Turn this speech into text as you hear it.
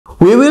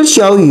We will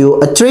show you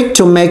a trick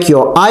to make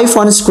your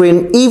iPhone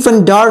screen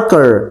even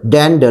darker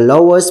than the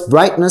lowest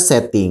brightness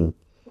setting.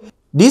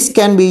 This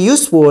can be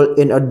useful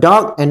in a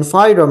dark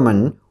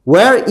environment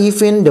where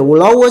even the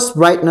lowest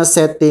brightness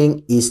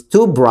setting is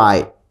too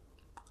bright.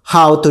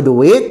 How to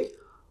do it?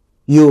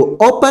 You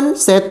open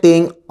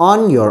Setting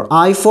on your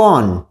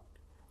iPhone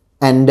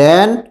and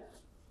then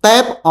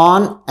tap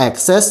on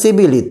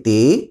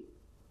Accessibility.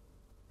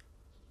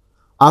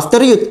 After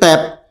you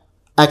tap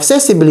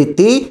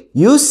Accessibility,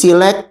 you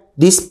select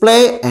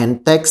Display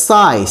and Text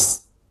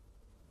Size.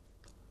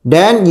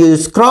 Then you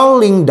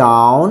scrolling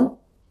down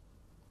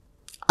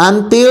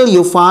until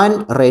you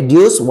find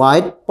Reduce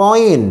White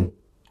Point.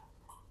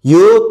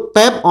 You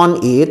tap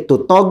on it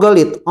to toggle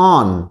it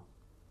on.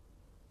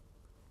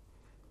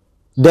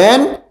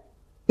 Then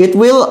it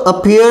will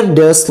appear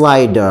the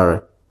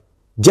slider.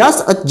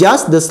 Just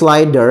adjust the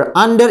slider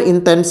under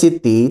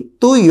intensity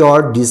to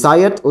your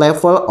desired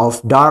level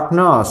of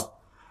darkness.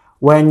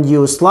 When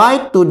you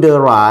slide to the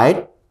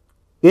right,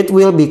 it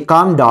will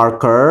become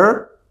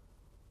darker.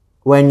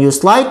 When you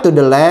slide to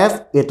the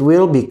left, it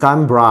will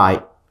become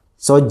bright.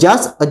 So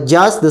just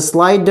adjust the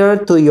slider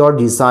to your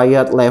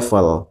desired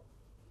level.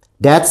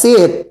 That's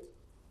it.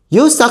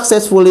 You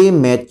successfully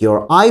made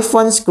your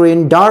iPhone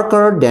screen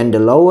darker than the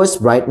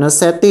lowest brightness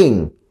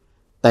setting.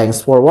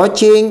 Thanks for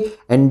watching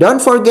and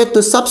don't forget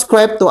to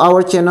subscribe to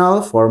our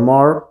channel for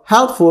more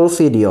helpful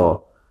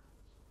video.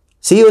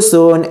 See you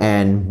soon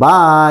and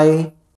bye!